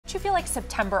feel like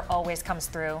September always comes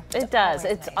through. It does.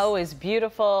 It's nice. always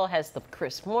beautiful, has the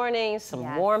crisp mornings,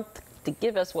 some warmth to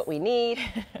give us what we need.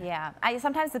 Yeah,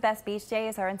 sometimes the best beach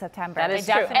days are in September. That is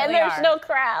true. And there's no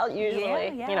crowd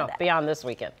usually, Yeah, you know, beyond this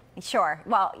weekend. Sure.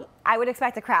 Well, I would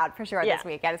expect a crowd for sure this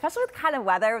weekend, especially with the kind of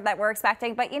weather that we're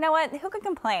expecting. But you know what? Who can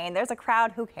complain? There's a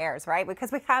crowd. Who cares, right?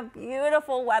 Because we have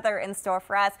beautiful weather in store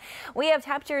for us. We have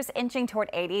temperatures inching toward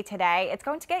 80 today. It's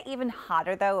going to get even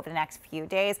hotter, though, over the next few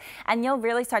days. And you'll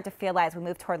really start to feel that as we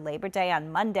move toward Labor Day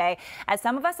on Monday, as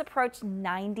some of us approach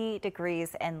 90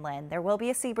 degrees inland. There will be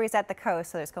a sea breeze at the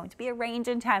coast, so there's going to be a range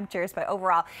in temperatures. But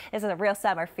overall, this is a real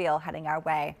summer feel heading our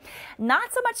way.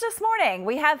 Not so much this morning.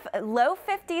 We have low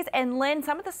 50s inland.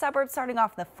 Some of the suburbs starting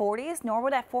off in the 40s.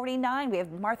 Norwood at 49. We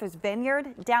have Martha's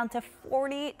Vineyard down to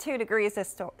 42 degrees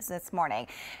this morning.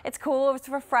 It's cool. It's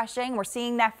refreshing. We're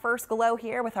seeing that first glow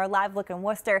here with our live look in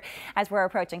Worcester as we're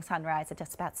approaching sunrise at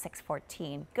just about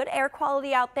 6:14. Good air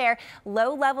quality out there.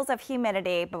 Low levels of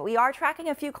humidity, but we are tracking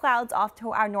a few clouds off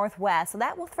to our northwest, so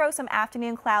that will throw some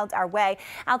afternoon clouds our way.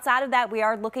 Outside of that, we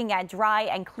are looking at dry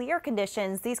and clear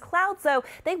conditions. These clouds, though,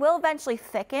 they will eventually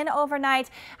thicken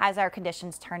overnight as our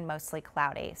conditions turn mostly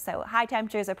cloudy. So high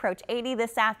temperatures approach 80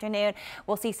 this afternoon.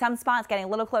 We'll see some spots getting a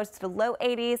little closer to the low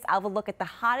 80s. I'll have a look at the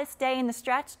hottest day in the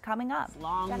stretch coming up.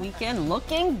 Long weekend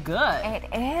looking good. It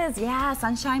is, yeah.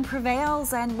 Sunshine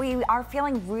prevails, and we are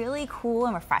feeling really cool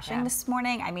and refreshing this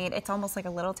morning. I mean, it's almost like a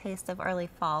little taste of early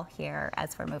fall here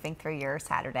as we're moving through your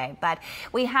Saturday. But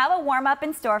we have a warm up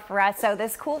in store for us, so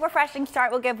this cool, refreshing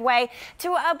start will give way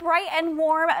to a bright and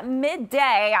warm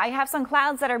midday. I have some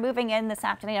clouds that are moving in this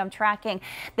afternoon. I'm tracking.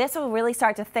 This will really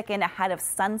start to thicken ahead of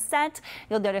sunset.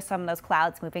 You'll notice some of those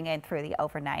clouds moving in through the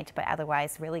overnight, but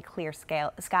otherwise really clear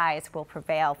skies will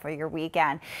prevail for your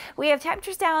weekend. We have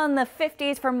temperatures down in the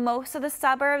 50s for most of the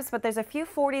suburbs, but there's a few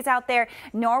 40s out there.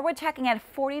 Norwood checking at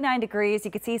 49 degrees.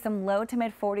 You can see some low to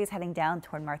mid 40s heading down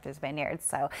toward Martha's Vineyard.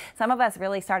 So some of us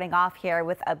really starting off here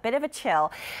with a bit of a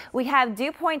chill. We have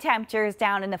dew point temperatures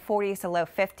down in the 40s to low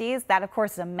 50s. That, of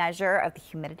course, is a measure of the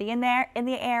humidity in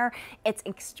the air. It's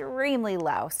extremely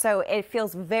low, so it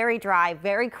feels very dry,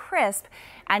 very crisp,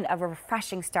 and a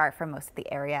refreshing start for most of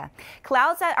the area.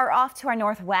 Clouds that are off to our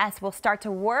northwest will start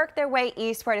to work their way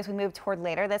eastward as we move toward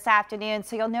later this afternoon.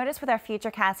 So you'll notice with our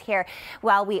futurecast here,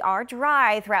 while we are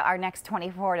dry throughout our next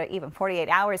 24 to even 48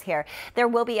 hours here, there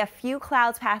will be a few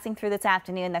clouds passing through this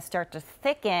afternoon that start to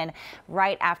thicken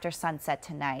right after sunset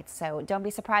tonight. So don't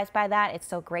be surprised by that. It's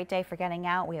still a great day for getting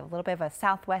out. We have a little bit of a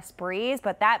southwest breeze,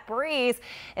 but that breeze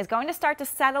is going to start to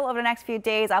settle over the next few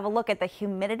days. I'll have a look at the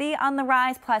humidity on the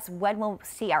rise, plus when we'll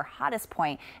see our hottest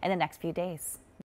point in the next few days.